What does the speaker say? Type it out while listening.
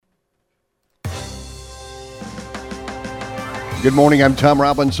Good morning, I'm Tom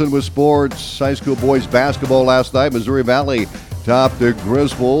Robinson with sports. High school boys basketball last night. Missouri Valley topped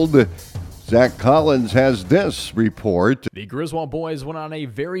Griswold. Zach Collins has this report. The Griswold boys went on a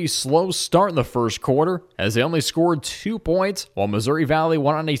very slow start in the first quarter as they only scored 2 points, while Missouri Valley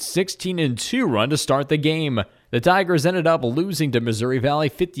went on a 16-2 run to start the game. The Tigers ended up losing to Missouri Valley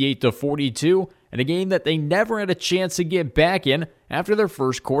 58-42 in a game that they never had a chance to get back in after their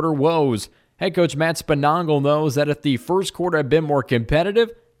first quarter woes. Head coach Matt Spanongle knows that if the first quarter had been more competitive,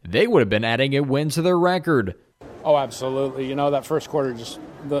 they would have been adding a win to their record. Oh, absolutely. You know, that first quarter, just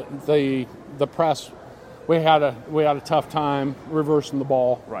the press, we had a tough time reversing the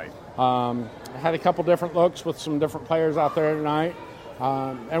ball. Right. Had a couple different looks with some different players out there tonight.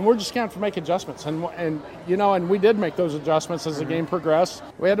 And we're just going to have to make adjustments. And we did make those adjustments as the game progressed.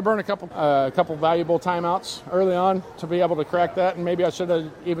 We had to burn a couple valuable timeouts early on to be able to correct that. And maybe I should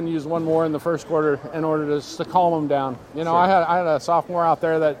have even used one more in the first quarter in order to calm them down. You know, sure. I had a sophomore out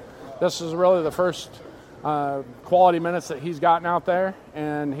there that this is really the first quality minutes that he's gotten out there,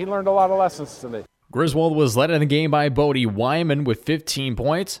 and he learned a lot of lessons today. Griswold was led in the game by Bodie Wyman with 15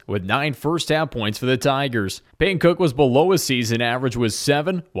 points, with 9 first-half points for the Tigers. Peyton Cook was below his season average with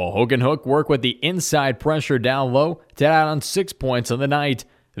 7, while Hogan Hook worked with the inside pressure down low to add on 6 points on the night.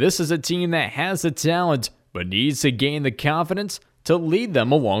 This is a team that has the talent, but needs to gain the confidence to lead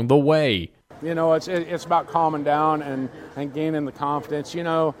them along the way. You know, it's about calming down and gaining the confidence. You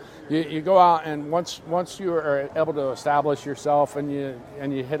know, you go out and once you are able to establish yourself and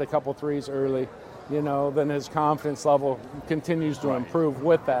you hit a couple threes early, you know, then his confidence level continues to improve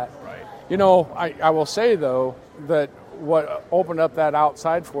with that. Right. You know, I will say, though, that what opened up that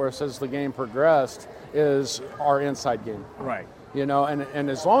outside for us as the game progressed is our inside game. Right. You know, and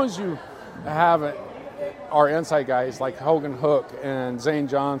as long as you have our inside guys like Hogan Hook and Zane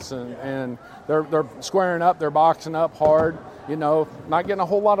Johnson, and they're squaring up, they're boxing up hard, you know, not getting a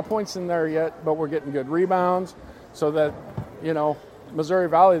whole lot of points in there yet, but we're getting good rebounds so that, you know, Missouri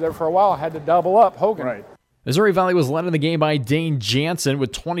Valley there for a while had to double up Hogan. Right. Missouri Valley was led in the game by Dane Jansen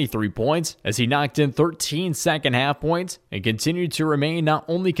with 23 points as he knocked in 13 second-half points and continued to remain not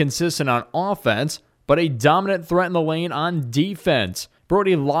only consistent on offense, but a dominant threat in the lane on defense.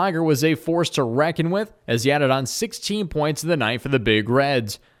 Brody Lager was a force to reckon with as he added on 16 points in the night for the Big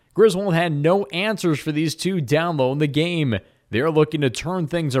Reds. Griswold had no answers for these two down low in the game. They are looking to turn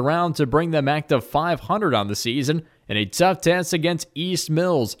things around to bring them back to 500 on the season in a tough test against East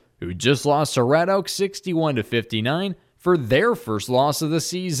Mills, who just lost to Red Oak 61-59 for their first loss of the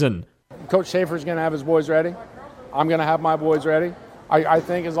season. Coach Schaefer's going to have his boys ready. I'm going to have my boys ready. I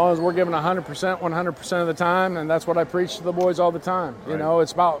think as long as we're giving 100%, 100% of the time, and that's what I preach to the boys all the time. You know,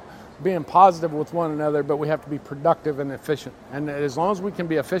 it's about being positive with one another, but we have to be productive and efficient. And as long as we can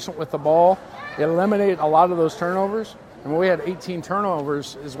be efficient with the ball, eliminate a lot of those turnovers. And we had 18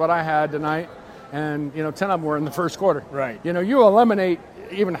 turnovers is what I had tonight, and, you know, 10 of them were in the first quarter. Right. You know, you eliminate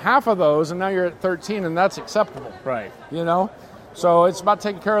even half of those, and now you're at 13, and that's acceptable. Right. You know? So it's about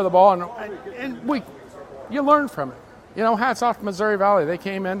taking care of the ball, and you learn from it. You know, hats off to Missouri Valley. They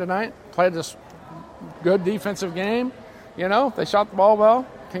came in tonight, played this good defensive game. You know, they shot the ball well.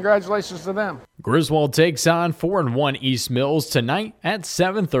 Congratulations to them. Griswold takes on 4-1 East Mills tonight at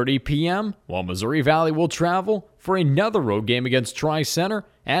 7:30 p.m., while Missouri Valley will travel for another road game against Tri-Center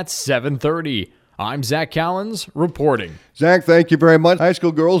at 7:30. I'm Zach Collins reporting. Zach, thank you very much. High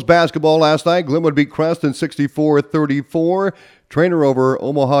school girls basketball last night. Glenwood beat Creston 64-34. Trainer over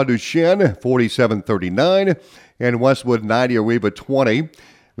Omaha Duchesne 47-39. And Westwood 90, Arriva 20.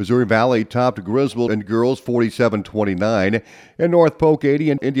 Missouri Valley topped Griswold and girls 47-29. And North Polk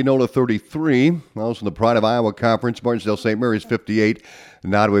 80 and Indianola 33. Also in the Pride of Iowa Conference, Martinsdale St. Mary's 58,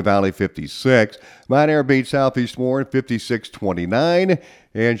 Nottoway Valley 56. Mount Ayr beat Southeast Warren 56-29.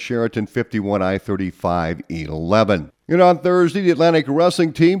 And Sheraton 51, I-35, 11. And on Thursday, the Atlantic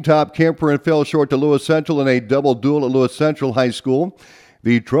Wrestling Team topped Kemper and fell short to Lewis Central in a double duel at Lewis Central High School.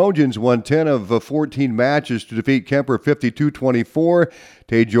 The Trojans won 10 of 14 matches to defeat Kemper 52-24.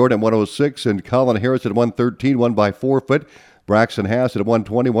 Tay Jordan at 106 and Colin Harris at 113, won by forfeit. Braxton Hass at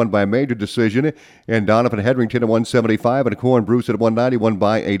 120, won by a major decision. And Donovan Hedrington at 175 and Cohen Bruce at 190, won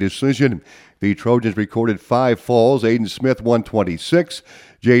by a decision. The Trojans recorded 5 falls. Aiden Smith 126,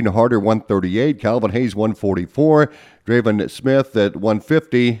 Jaden Harder 138, Calvin Hayes 144, Draven Smith at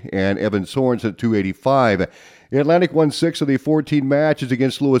 150, and Evan Sorens at 285. Atlantic won 6 of the 14 matches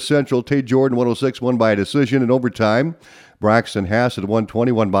against Lewis Central. Tay Jordan, 106, won by a decision in overtime. Braxton Hass at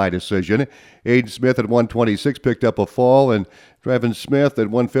 120, won by a decision. Aiden Smith at 126 picked up a fall, and Trevin Smith at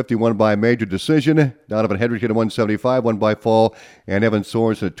 150 won by major decision. Donovan Hendrick at 175 won by fall. And Evan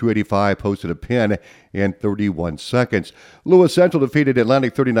Sorensen at 285 posted a pin in 31 seconds. Lewis Central defeated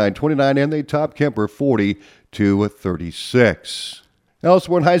Atlantic 39-29, and they topped Kemper 40-36.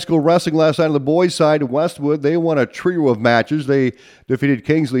 Elsewhere in high school wrestling last night on the boys' side, Westwood, they won a trio of matches. They defeated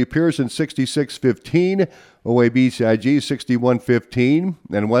Kingsley Pearson 66-15, OABCIG 61-15,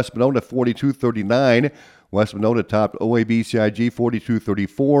 and West Monona 42-39. West Monona topped OABCIG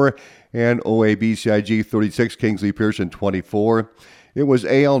 42-34, and OABCIG 36, Kingsley Pearson 24. It was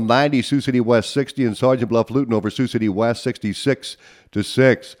AL 90, Sioux City West 60, and Sergeant Bluff Luton over Sioux City West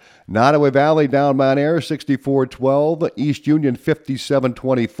 66-6. Nottoway Valley down Mount Ayr 64-12, East Union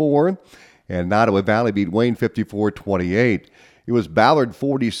 57-24, and Nottoway Valley beat Wayne 54-28. It was Ballard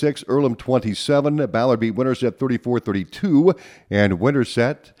 46, Earlham 27. Ballard beat Winterset 34-32, and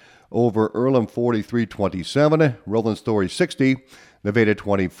Winterset over Earlham 43-27. Roland Story 60, Nevada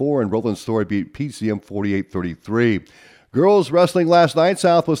 24, and Roland Story beat PCM 48-33. Girls wrestling last night,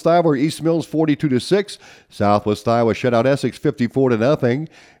 Southwest Iowa East Mills 42-6. Southwest Iowa shut out Essex 54-0.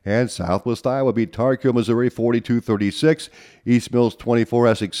 And Southwest Iowa beat Tarkio, Missouri 42-36. East Mills 24,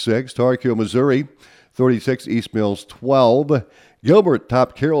 Essex 6. Tarkio, Missouri 36, East Mills 12. Gilbert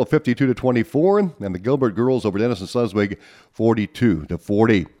topped Carroll 52-24. And the Gilbert girls over Denison Sleswig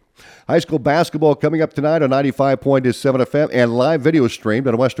 42-40. High school basketball coming up tonight on 95.7 FM and live video streamed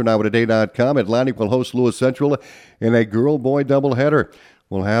on westerniowatoday.com. Atlantic will host Lewis Central in a girl-boy doubleheader.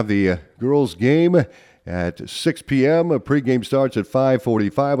 We'll have the girls' game at 6 p.m. Pregame starts at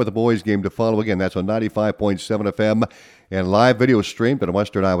 5:45 with the boys' game to follow. Again, that's on 95.7 FM and live video streamed on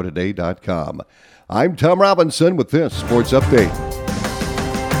westerniowatoday.com. I'm Tom Robinson with this Sports Update.